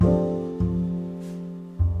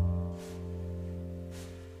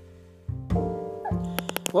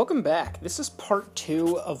Welcome back. This is part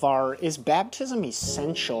 2 of our Is Baptism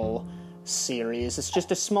Essential series. It's just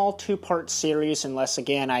a small 2-part series unless,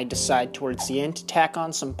 again, I decide towards the end to tack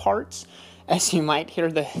on some parts. As you might hear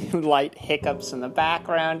the light hiccups in the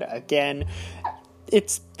background, again,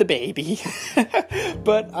 it's the baby.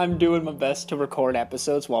 But I'm doing my best to record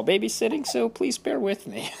episodes while babysitting, so please bear with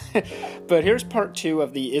me. But here's part 2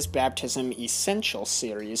 of the Is Baptism Essential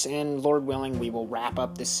series, and Lord willing, we will wrap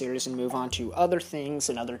up this series and move on to other things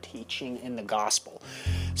and other teaching in the gospel.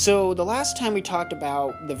 So the last time we talked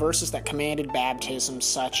about the verses that commanded baptism,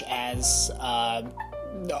 such as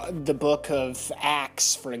the book of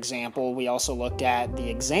Acts, for example. We also looked at the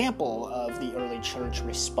example of the early church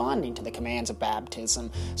responding to the commands of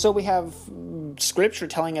baptism. So we have scripture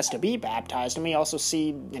telling us to be baptized, and we also see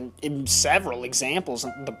in several examples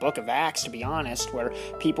in the book of Acts, to be honest, where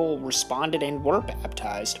people responded and were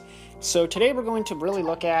baptized. So today we're going to really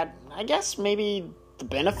look at, I guess, maybe the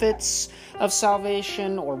benefits of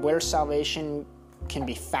salvation, or where salvation can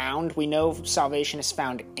be found. We know salvation is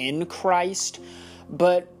found in Christ,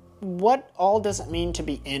 but what all does it mean to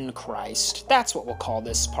be in Christ? That's what we'll call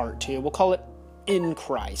this part 2. We'll call it in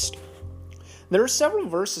Christ. There are several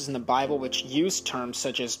verses in the Bible which use terms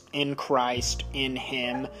such as in Christ, in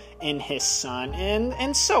Him, in His Son,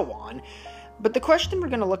 and so on. But the question we're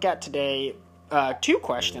going to look at today, 2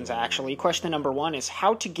 questions actually. Question number 1 is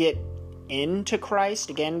how to get into Christ.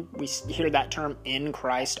 Again, we hear that term in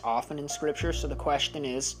Christ often in Scripture, so the question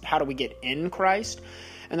is, how do we get in Christ?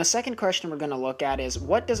 And the second question we're going to look at is,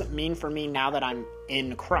 what does it mean for me now that I'm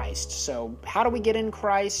in Christ? So how do we get in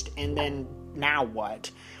Christ, and then now what?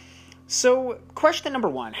 So question number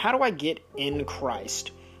 1, how do I get in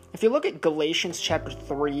Christ? If you look at Galatians chapter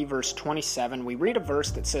 3, verse 27, we read a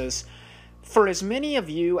verse that says, "For as many of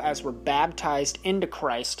you as were baptized into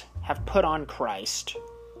Christ have put on Christ."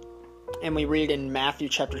 And we read in Matthew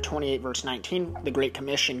chapter 28, verse 19, the Great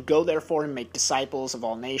Commission, "Go therefore and make disciples of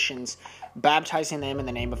all nations, baptizing them in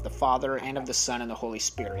the name of the Father and of the Son and the Holy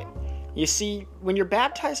Spirit." You see, when you're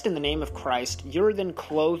baptized in the name of Christ, you're then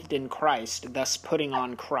clothed in Christ, thus putting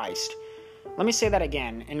on Christ. Let me say that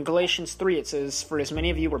again. In Galatians 3, it says, "For as many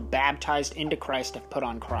of you were baptized into Christ have put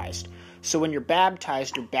on Christ." So when you're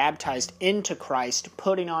baptized into Christ,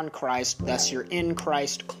 putting on Christ, thus you're in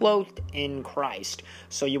Christ, clothed in Christ.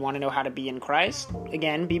 So you want to know how to be in Christ?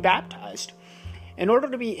 Again, be baptized. In order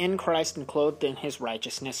to be in Christ and clothed in His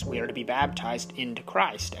righteousness, we are to be baptized into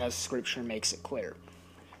Christ, as Scripture makes it clear.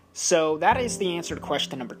 So that is the answer to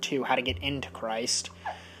question number 2, how to get into Christ.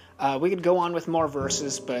 We could go on with more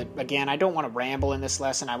verses, but again, I don't want to ramble in this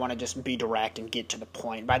lesson. I want to just be direct and get to the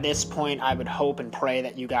point. By this point, I would hope and pray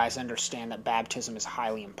that you guys understand that baptism is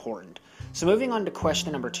highly important. So moving on to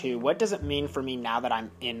question number 2, what does it mean for me now that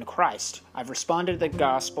I'm in Christ? I've responded to the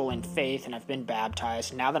gospel in faith and I've been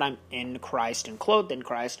baptized. Now that I'm in Christ and clothed in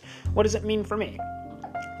Christ, what does it mean for me?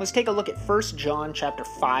 Let's take a look at 1 John chapter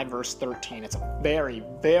 5, verse 13. It's a very,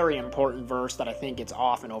 very important verse that I think gets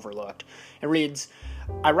often overlooked. It reads,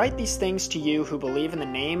 "I write these things to you who believe in the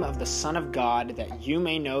name of the Son of God, that you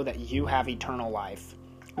may know that you have eternal life."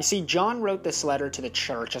 You see, John wrote this letter to the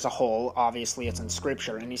church as a whole. Obviously, it's in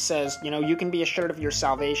Scripture. And he says, you can be assured of your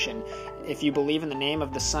salvation. If you believe in the name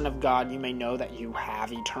of the Son of God, you may know that you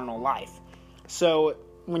have eternal life. So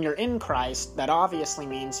when you're in Christ, that obviously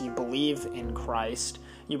means you believe in Christ.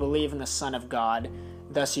 You believe in the Son of God.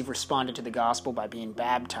 Thus, you've responded to the gospel by being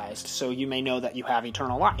baptized. So you may know that you have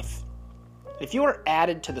eternal life. If you are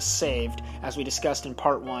added to the saved, as we discussed in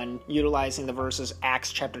part 1, utilizing the verses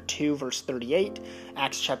Acts chapter 2, verse 38,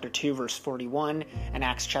 Acts chapter 2, verse 41, and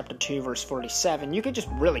Acts chapter 2, verse 47, you could just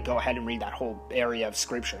really go ahead and read that whole area of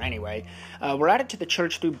Scripture anyway. We're added to the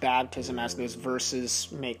church through baptism, as those verses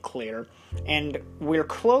make clear, and we're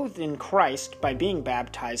clothed in Christ by being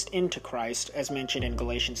baptized into Christ, as mentioned in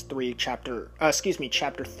Galatians 3, chapter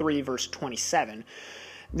 3, verse 27.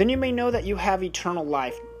 Then you may know that you have eternal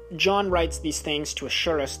life. John writes these things to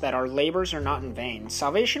assure us that our labors are not in vain.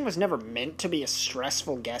 Salvation was never meant to be a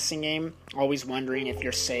stressful guessing game, always wondering if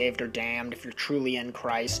you're saved or damned, if you're truly in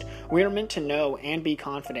Christ. We are meant to know and be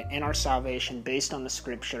confident in our salvation based on the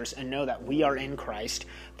Scriptures and know that we are in Christ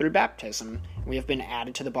through baptism. We have been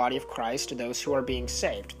added to the body of Christ, to those who are being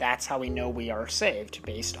saved. That's how we know we are saved,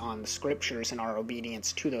 based on the Scriptures and our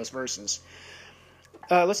obedience to those verses.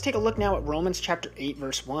 Let's take a look now at Romans chapter 8,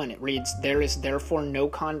 verse 1. It reads, "There is therefore no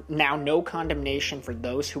condemnation for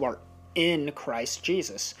those who are in Christ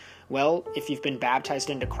Jesus." Well, if you've been baptized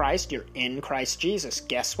into Christ, you're in Christ Jesus.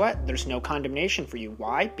 Guess what? There's no condemnation for you.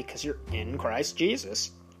 Why? Because you're in Christ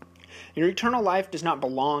Jesus. Your eternal life does not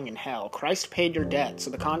belong in hell. Christ paid your debt, so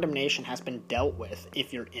the condemnation has been dealt with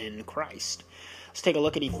if you're in Christ. Let's take a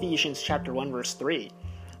look at Ephesians chapter 1, verse 3.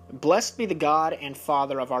 Blessed be the God and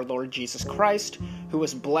Father of our Lord Jesus Christ, who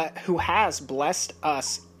has blessed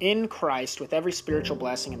us in Christ with every spiritual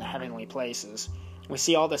blessing in the heavenly places. We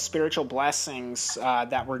see all the spiritual blessings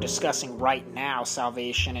that we're discussing right now,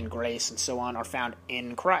 salvation and grace and so on, are found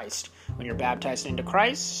in Christ. When you're baptized into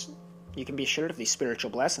Christ, you can be assured of these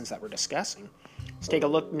spiritual blessings that we're discussing. Let's take a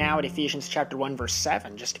look now at Ephesians chapter 1, verse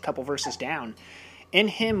 7, just a couple verses down. In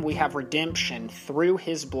him we have redemption through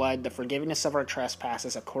his blood, the forgiveness of our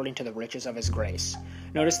trespasses according to the riches of his grace.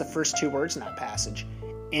 Notice the first two words in that passage.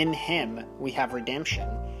 In him we have redemption.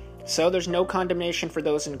 So there's no condemnation for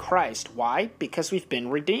those in Christ. Why? Because we've been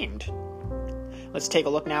redeemed. Let's take a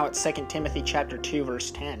look now at 2 Timothy chapter 2,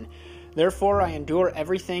 verse 10. Therefore I endure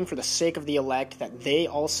everything for the sake of the elect, that they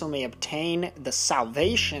also may obtain the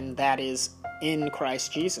salvation that is in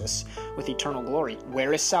Christ Jesus with eternal glory.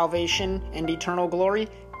 Where is salvation and eternal glory?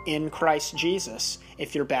 In Christ Jesus.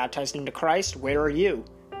 If you're baptized into Christ, where are you?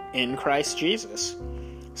 In Christ Jesus.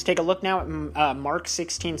 Let's take a look now at Mark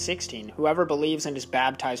 16:16. Whoever believes and is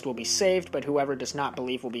baptized will be saved, but whoever does not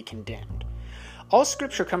believe will be condemned. All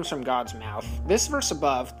scripture comes from God's mouth. This verse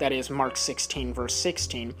above, that is Mark 16, verse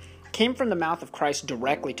 16, came from the mouth of Christ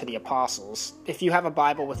directly to the apostles. If you have a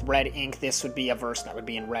Bible with red ink, this would be a verse that would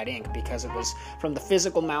be in red ink, because it was from the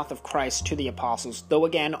physical mouth of Christ to the apostles. Though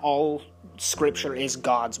again, all scripture is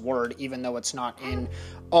God's word, even though it's not in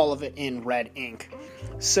all of it in red ink.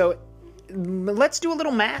 So let's do a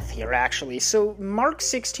little math here, actually. So Mark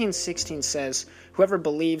 16:16 says, whoever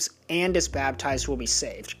believes and is baptized will be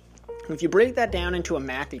saved. If you break that down into a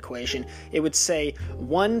math equation, it would say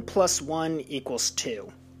 1 plus 1 equals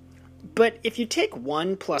 2. But if you take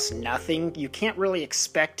 1 plus nothing, you can't really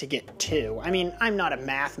expect to get 2. I mean, I'm not a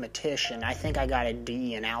mathematician. I think I got a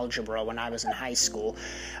D in algebra when I was in high school.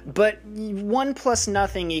 But 1 plus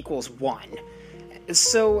nothing equals 1.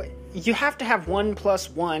 So you have to have 1 plus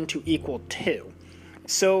 1 to equal 2.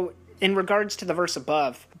 So in regards to the verse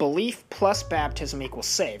above, belief plus baptism equals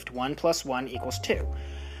saved. 1 plus 1 equals 2.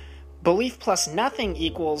 Belief plus nothing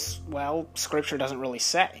equals, well, Scripture doesn't really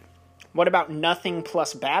say. What about nothing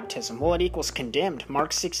plus baptism? Well, it equals condemned.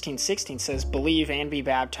 Mark 16:16 says, believe and be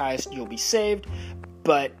baptized, you'll be saved,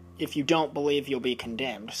 but if you don't believe, you'll be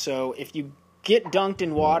condemned. So if you get dunked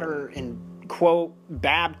in water and quote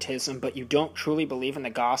baptism, but you don't truly believe in the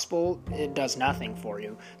gospel, it does nothing for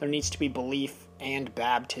you. There needs to be belief and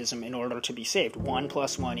baptism in order to be saved. 1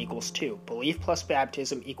 plus 1 equals 2. Belief plus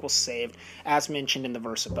baptism equals saved, as mentioned in the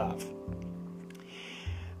verse above.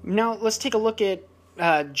 Now let's take a look at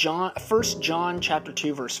 1 John chapter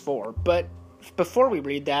 2, verse 4. But before we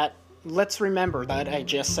read that, let's remember that I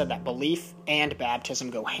just said that belief and baptism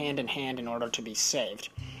go hand in hand in order to be saved.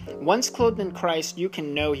 Once clothed in Christ, you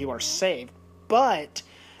can know you are saved. But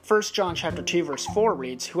 1 John chapter 2, verse 4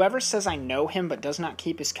 reads, whoever says I know him but does not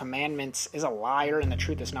keep his commandments is a liar, and the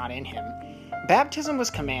truth is not in him. Baptism was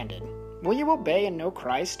commanded. Will you obey and know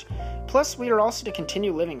Christ? Plus, we are also to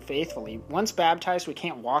continue living faithfully. Once baptized, we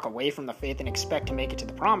can't walk away from the faith and expect to make it to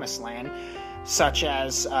the promised land, such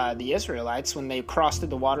as the Israelites when they crossed through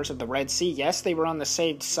the waters of the Red Sea. Yes, they were on the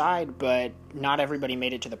saved side, but not everybody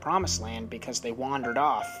made it to the promised land because they wandered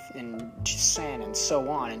off into sin and so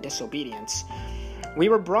on, and disobedience. We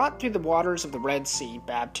were brought through the waters of the Red Sea,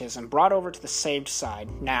 baptism, brought over to the saved side.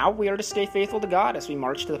 Now we are to stay faithful to God as we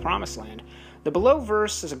march to the promised land. The below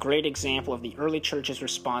verse is a great example of the early church's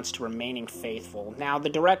response to remaining faithful. Now, the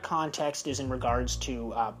direct context is in regards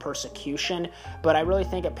to persecution, but I really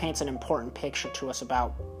think it paints an important picture to us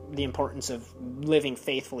about the importance of living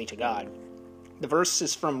faithfully to God. The verse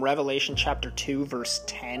is from Revelation chapter 2, verse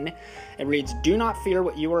 10. It reads, do not fear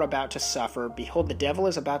what you are about to suffer. Behold, the devil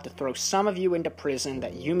is about to throw some of you into prison,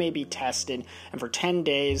 that you may be tested, and for 10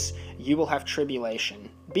 days you will have tribulation.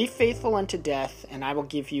 Be faithful unto death, and I will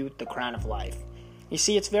give you the crown of life. You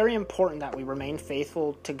see, it's very important that we remain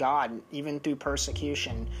faithful to God, even through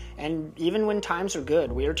persecution. And even when times are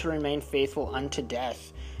good, we are to remain faithful unto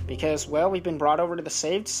death. Because, well, we've been brought over to the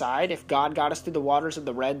saved side. If God got us through the waters of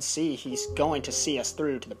the Red Sea, He's going to see us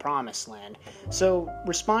through to the promised land. So,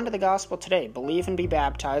 respond to the gospel today. Believe and be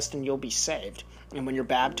baptized, and you'll be saved. And when you're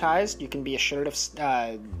baptized, you can be assured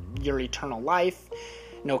of your eternal life,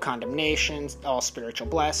 no condemnation, all spiritual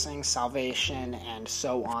blessings, salvation, and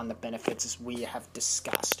so on, the benefits as we have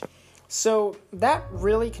discussed. So that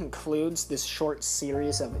really concludes this short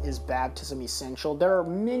series of Is Baptism Essential? There are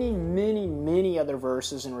many, many, many other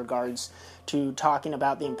verses in regards to talking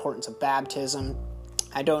about the importance of baptism.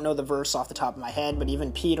 I don't know the verse off the top of my head, but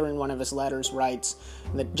even Peter in one of his letters writes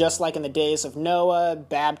that just like in the days of Noah,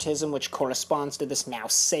 baptism, which corresponds to this, now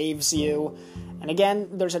saves you. And again,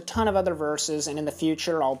 there's a ton of other verses, and in the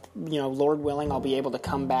future, Lord willing, I'll be able to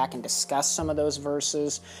come back and discuss some of those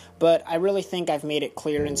verses. But I really think I've made it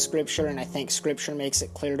clear in Scripture, and I think Scripture makes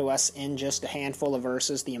it clear to us in just a handful of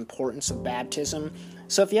verses the importance of baptism.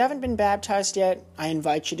 So if you haven't been baptized yet, I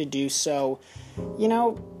invite you to do so.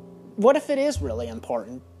 What if it is really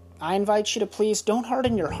important? I invite you to please don't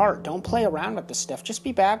harden your heart. Don't play around with this stuff. Just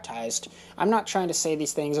be baptized. I'm not trying to say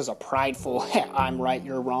these things as a prideful, I'm right,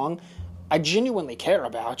 you're wrong. I genuinely care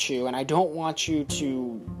about you, and I don't want you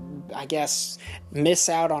to, miss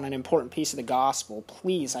out on an important piece of the gospel.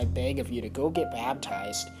 Please, I beg of you to go get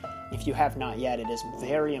baptized. If you have not yet, it is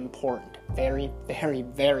very important. Very, very,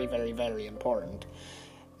 very, very, very important.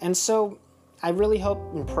 And so, I really hope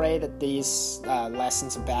and pray that these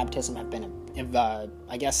lessons of baptism have been,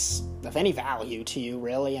 of any value to you,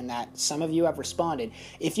 really, and that some of you have responded.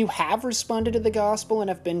 If you have responded to the gospel and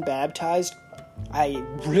have been baptized, I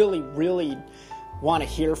really, really want to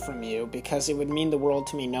hear from you, because it would mean the world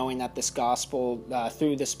to me knowing that this gospel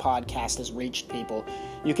through this podcast has reached people.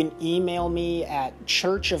 You can email me at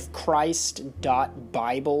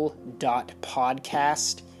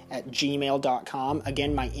churchofchrist.bible.podcast@gmail.com.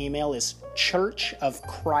 Again, my email is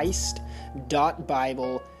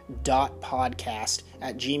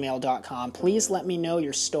churchofchrist.bible.podcast@gmail.com. Please let me know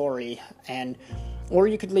your story, or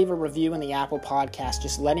you could leave a review in the Apple Podcast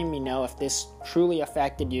just letting me know if this truly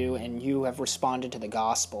affected you and you have responded to the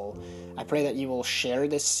gospel. I pray that you will share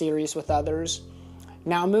this series with others.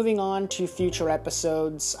 Now, moving on to future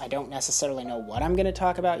episodes, I don't necessarily know what I'm going to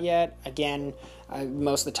talk about yet. Again,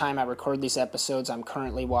 most of the time I record these episodes, I'm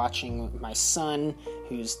currently watching my son,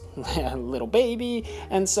 who's a little baby,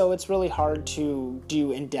 and so it's really hard to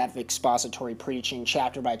do in-depth expository preaching,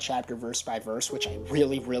 chapter by chapter, verse by verse, which I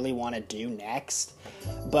really, really want to do next.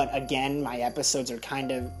 But again, my episodes are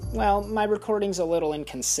my recording's a little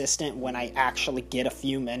inconsistent when I actually get a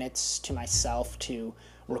few minutes to myself to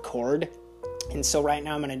record. And so right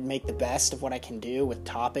now I'm going to make the best of what I can do with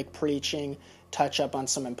topic preaching, touch up on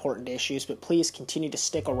some important issues, but please continue to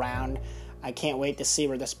stick around. I can't wait to see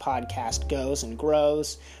where this podcast goes and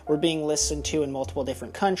grows. We're being listened to in multiple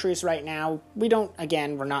different countries right now.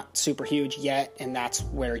 We're not super huge yet, and that's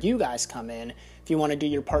where you guys come in. If you want to do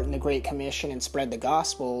your part in the Great Commission and spread the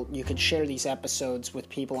gospel, you could share these episodes with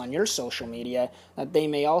people on your social media that they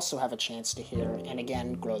may also have a chance to hear, and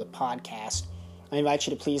again, grow the podcast. I invite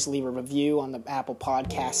you to please leave a review on the Apple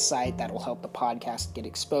Podcast site. That will help the podcast get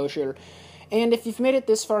exposure. And if you've made it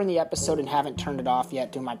this far in the episode and haven't turned it off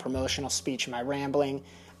yet through my promotional speech and my rambling,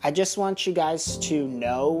 I just want you guys to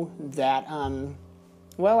know that,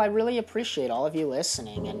 I really appreciate all of you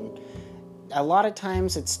listening. And a lot of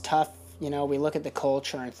times it's tough. We look at the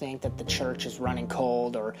culture and think that the church is running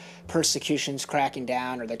cold, or persecution's cracking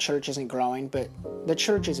down, or the church isn't growing, but the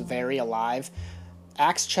church is very alive.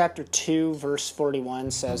 Acts chapter 2 verse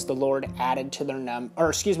 41 says the Lord added to their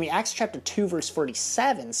Acts chapter 2 verse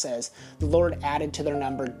 47 says the Lord added to their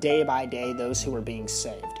number day by day those who were being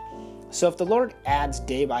saved. So if the Lord adds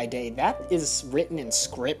day by day, that is written in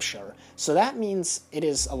Scripture. So that means it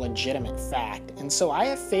is a legitimate fact. And so I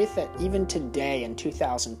have faith that even today in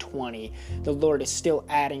 2020, the Lord is still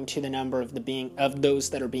adding to the number of those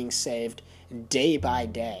that are being saved day by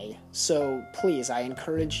day. So please, I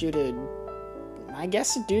encourage you to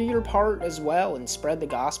do your part as well and spread the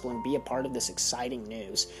gospel and be a part of this exciting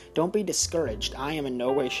news. Don't be discouraged. I am in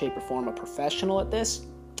no way, shape, or form a professional at this,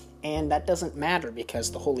 and that doesn't matter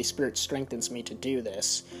because the Holy Spirit strengthens me to do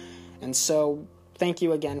this. And so, thank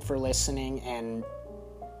you again for listening, and,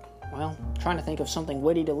 trying to think of something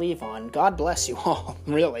witty to leave on. God bless you all,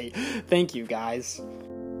 really. Thank you, guys.